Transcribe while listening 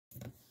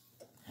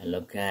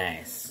Halo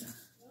guys,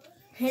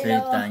 Halo.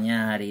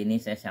 ceritanya hari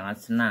ini saya sangat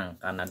senang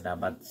karena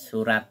dapat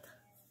surat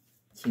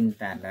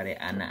cinta dari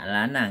anak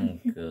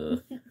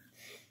lanangku.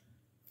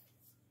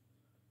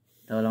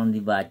 Tolong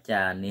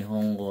dibaca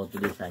Nihongo,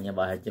 tulisannya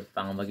bahasa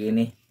Jepang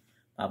begini.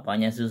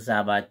 Papanya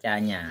susah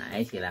bacanya.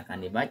 Silakan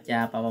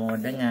dibaca, papa mau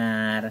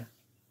dengar.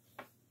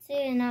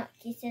 梅雨の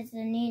季節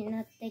に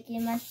なって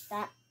きまし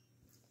た。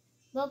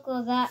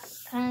僕が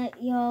通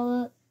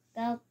う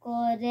学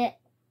校で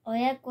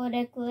親子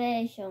レク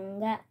レーション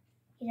が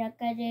開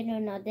かれ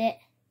るので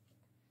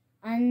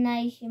案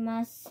内し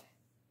ます。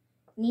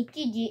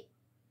日時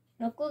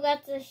6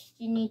月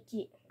7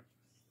日、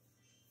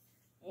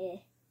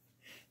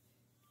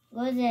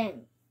午前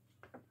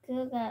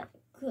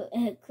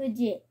9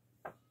時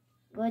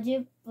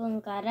50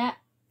分から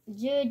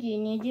10時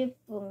20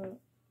分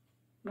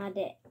ま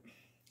で。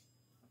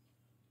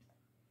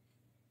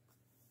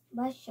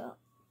場所、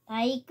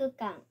体育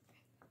館。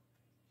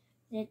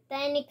絶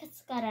対に勝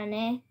つから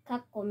ね。メ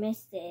ッ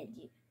セー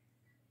ジ。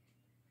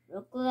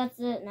6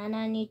月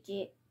7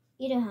日、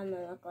イルハ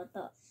ム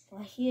誠、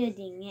ごヒュー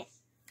ディンへ。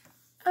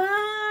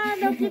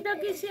ドキド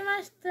キしま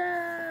した。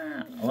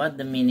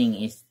What the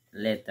meaning is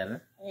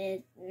letter?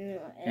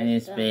 Can you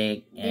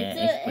speak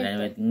explain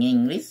with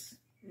English?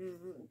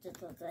 ちょっ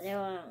とそれ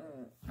は、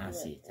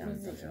ちゃん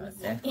としま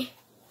すね。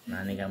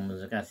何が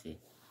難しい？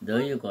ど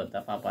ういうこ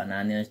と？パパ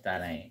何をした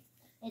らい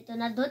い？ド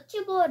ッ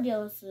ジボー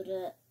ルをす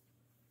る。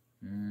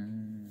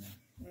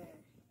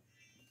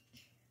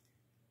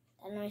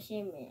楽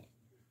しみ。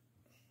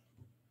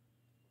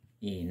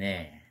いい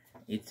ね。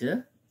い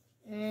つ？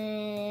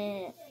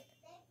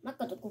マ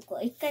コト、ここ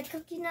一回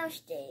書き直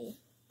していい？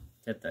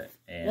ちょっと、6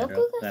 6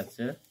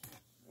月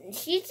7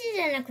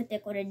じゃなくて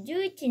これ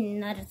11に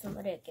なるつ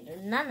もりやけど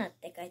7っ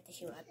て書いて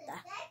しまっ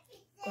た。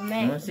ご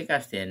めん。もし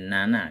かして7？違う。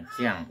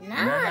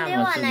7で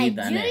はない、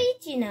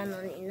11な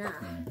のにな。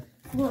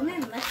ごめ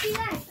ん、間違え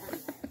たんだよ。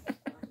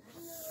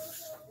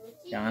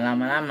Jangan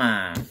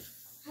lama-lama. はい、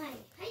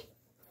はい。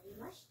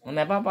ほん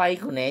でパパ行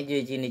くね、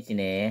11日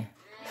ね。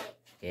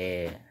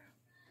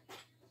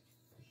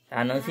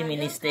楽しみ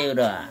にして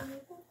るわ。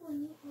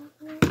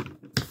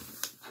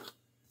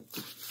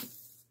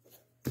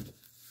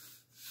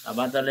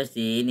Papa tulis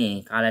di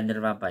ini kalender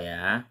papa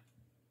ya.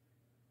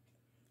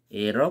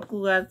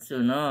 6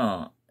月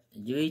の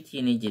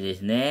11日で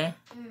すね。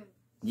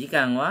時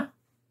間は？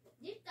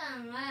時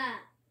間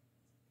は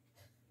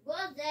午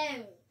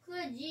前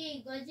9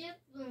時50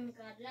分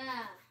か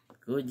ら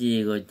9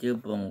時50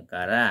分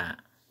から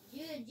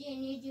10時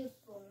20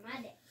分ま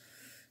で。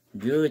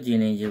10時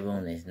20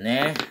分です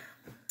ね。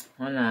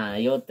ほな、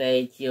予定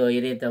一応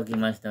入れておき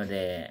ますの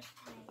で、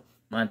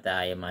また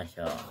会いまし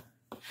ょう。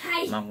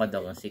はい。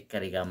誠くんしっか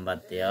り頑張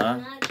ってよ。な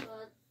んか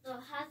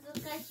恥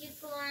ずかし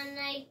くは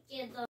ないけど。